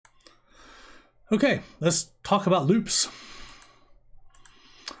Okay, let's talk about loops.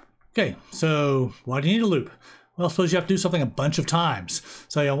 Okay, so why do you need a loop? Well, suppose you have to do something a bunch of times.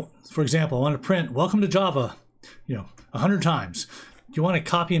 So, for example, I want to print "Welcome to Java," 100 times. Do you want to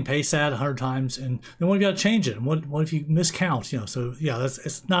copy and paste that 100 times? And then what if you got to change it? And what if you miscount? So yeah,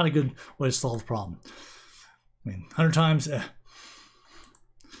 it's not a good way to solve the problem. I mean, 100 times.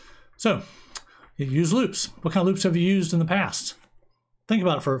 So you use loops. What kind of loops have you used in the past? Think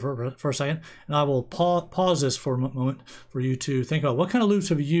about it for a second, and I will pause this for a moment for you to think about what kind of loops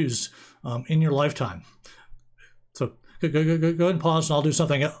have you used in your lifetime. So go ahead and pause, and I'll do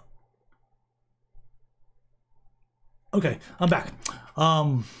something else. Okay, I'm back.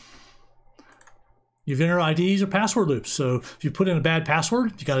 You've entered IDs or password loops. So if you put in a bad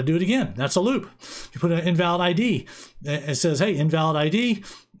password, you got to do it again. That's a loop. If you put in an invalid ID, it says, hey, invalid ID,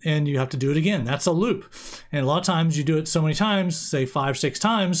 and you have to do it again. That's a loop. And a lot of times you do it so many times, say 5, 6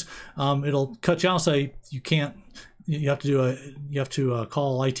 times, it'll cut you out and say you can't. You have to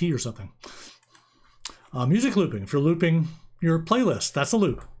call IT or something. Music looping. If you're looping your playlist, that's a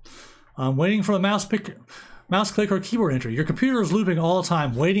loop. Waiting for the mouse click or keyboard entry. Your computer is looping all the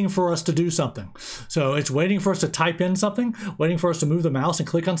time, waiting for us to do something. So it's waiting for us to type in something, waiting for us to move the mouse and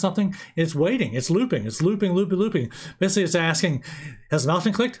click on something. It's waiting. It's looping. It's looping, looping, looping. Basically, it's asking, has the mouse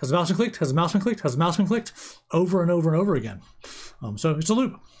been clicked? Has the mouse been clicked? Has the mouse been clicked? Has the mouse been clicked? Over and over and over again. So it's a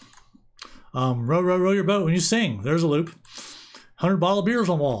loop. Row, row, row your boat when you sing. There's a loop. 100 bottle of beers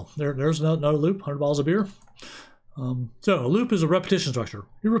on the wall. There's another loop. 100 bottles of beer. So a loop is a repetition structure.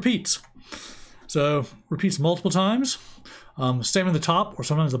 It repeats. So repeats multiple times. Statement at the top or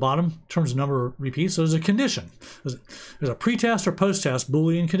sometimes the bottom in terms of number of repeats. So there's a condition. There's a pretest or post-test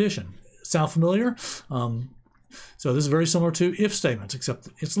Boolean condition. Sound familiar? So this is very similar to if statements, except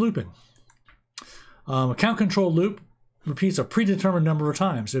it's looping. A count control loop repeats a predetermined number of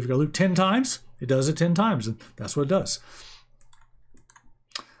times. So if you go loop 10 times, it does it 10 times, and that's what it does.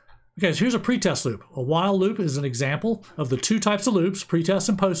 Okay, so here's a pretest loop. A while loop is an example of the two types of loops, pretest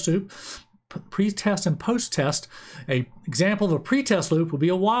and post-loop. Pretest and post-test. A example of a pretest loop would be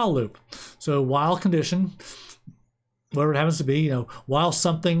a while loop. So while condition, whatever it happens to be, while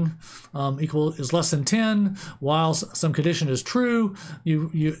something is less than 10, while some condition is true,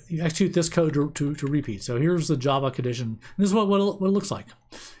 you execute this code to repeat. So here's the Java condition. This is what it looks like.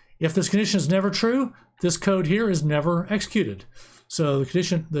 If this condition is never true, this code here is never executed. So the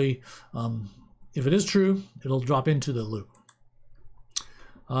condition, if it is true, it'll drop into the loop.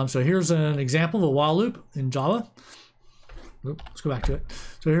 So here's an example of a while loop in Java. Let's go back to it.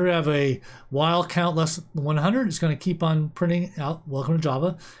 So here we have a while count less than 100. It's going to keep on printing out welcome to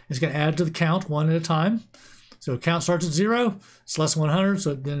Java. It's going to add to the count one at a time. So count starts at 0. It's less than 100.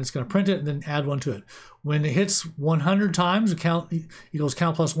 So then it's going to print it and then add 1 to it. When it hits 100 times, the count equals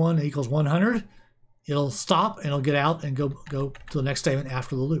count plus 1 equals 100. It'll stop and it'll get out and go to the next statement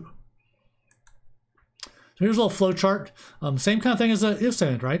after the loop. Here's a little flow chart. Same kind of thing as an if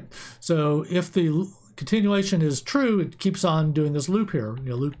statement, right? So if the continuation is true, it keeps on doing this loop here,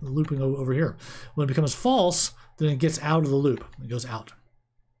 looping over here. When it becomes false, then it gets out of the loop. It goes out.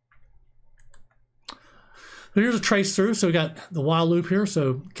 So here's a trace through. So we got the while loop here.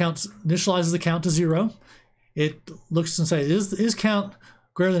 So initializes the count to 0. It looks and says, is count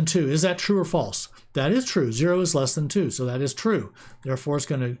greater than 2? Is that true or false? That is true. 0 is less than 2, so that is true. Therefore, it's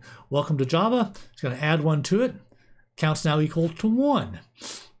going to welcome to Java. It's going to add 1 to it. Count's now equal to 1.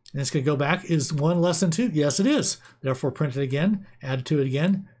 And it's going to go back. Is 1 less than 2? Yes, it is. Therefore, print it again. Add to it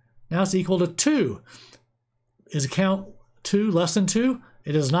again. Now it's equal to 2. Is count 2 less than 2?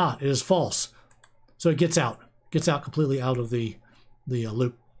 It is not. It is false. So it gets out. Gets out completely out of the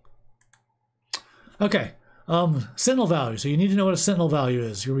loop. Okay. Sentinel value. So you need to know what a sentinel value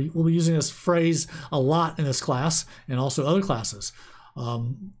is. We'll be using this phrase a lot in this class and also other classes.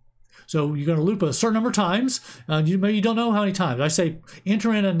 So you're going to loop a certain number of times. You don't know how many times. I say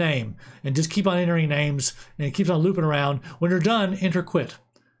enter in a name and just keep on entering names and it keeps on looping around. When you're done, enter quit.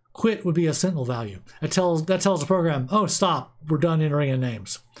 Quit would be a sentinel value. That tells the program, oh, stop. We're done entering in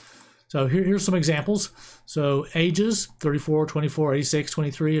names. So here's some examples. So ages, 34, 24, 86,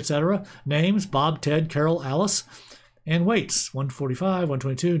 23, etc. Names, Bob, Ted, Carol, Alice. And weights, 145,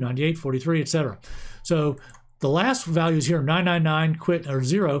 122, 98, 43, etc. So the last values here, 999, quit, or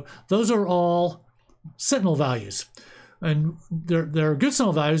 0, those are all sentinel values. And they're good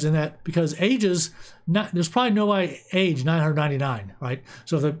sentinel values in that because ages, there's probably no age 999, right?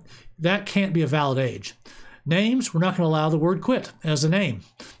 So that can't be a valid age. Names, we're not going to allow the word quit as a name.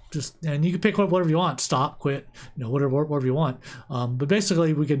 And you can pick whatever you want, stop, quit, whatever you want. But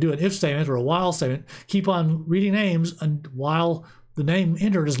basically, we could do an if statement or a while statement, keep on reading names and while the name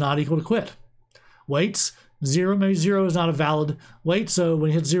entered is not equal to quit. waits. 0, maybe 0 is not a valid wait, so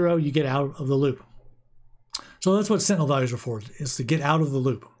when you hit 0, you get out of the loop. So that's what sentinel values are for, is to get out of the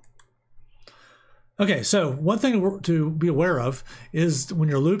loop. Okay, so one thing to be aware of is when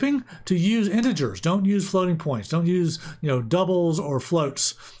you're looping, to use integers. Don't use floating points. Don't use doubles or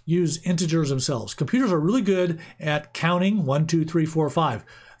floats. Use integers themselves. Computers are really good at counting 1, 2, 3, 4, 5.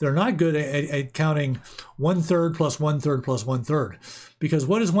 They're not good at counting 1/3 plus 1/3 plus 1/3. Because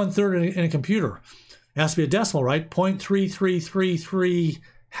what is 1/3 in a computer? It has to be a decimal, right? 0.3333,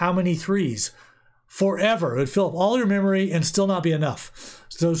 how many threes? Forever. It would fill up all your memory and still not be enough.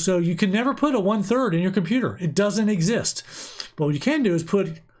 So you can never put a 1/3 in your computer. It doesn't exist. But what you can do is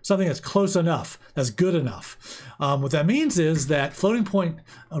put something that's close enough, that's good enough. What that means is that floating point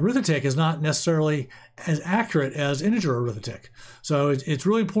arithmetic is not necessarily as accurate as integer arithmetic. So it's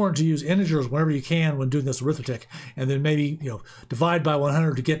really important to use integers whenever you can when doing this arithmetic, and then maybe divide by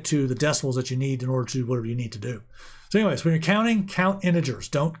 100 to get to the decimals that you need in order to do whatever you need to do. So anyways, when you're counting, count integers.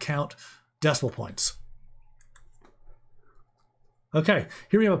 Don't count decimal points. Okay,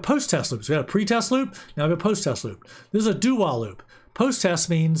 here we have a post-test loop. So we have a pre-test loop, now we have a post-test loop. This is a do-while loop. Post-test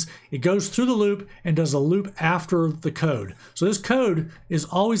means it goes through the loop and does a loop after the code. So this code is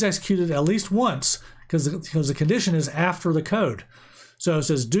always executed at least once because the condition is after the code. So it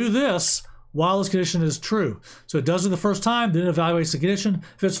says do this while this condition is true. So it does it the first time, then it evaluates the condition.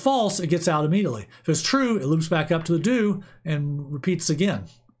 If it's false, it gets out immediately. If it's true, it loops back up to the do and repeats again.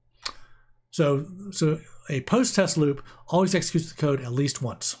 So a post-test loop always executes the code at least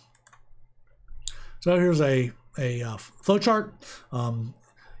once. So here's a flowchart.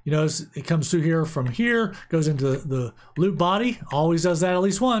 You notice it comes through here from here, goes into the loop body, always does that at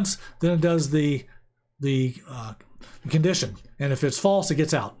least once, then it does the condition. And if it's false, it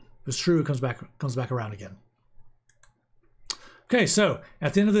gets out. If it's true, it comes back around again. Okay, so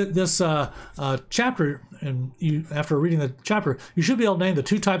at the end of this chapter, and after reading the chapter, you should be able to name the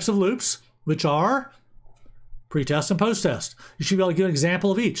two types of loops, which are pre-test and post-test. You should be able to give an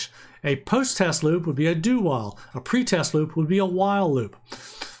example of each. A post-test loop would be a do-while. A pre-test loop would be a while loop.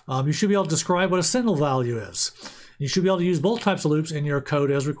 You should be able to describe what a sentinel value is. You should be able to use both types of loops in your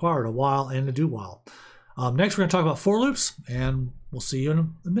code as required, a while and a do-while. Next, we're going to talk about for loops, and we'll see you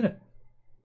in a minute.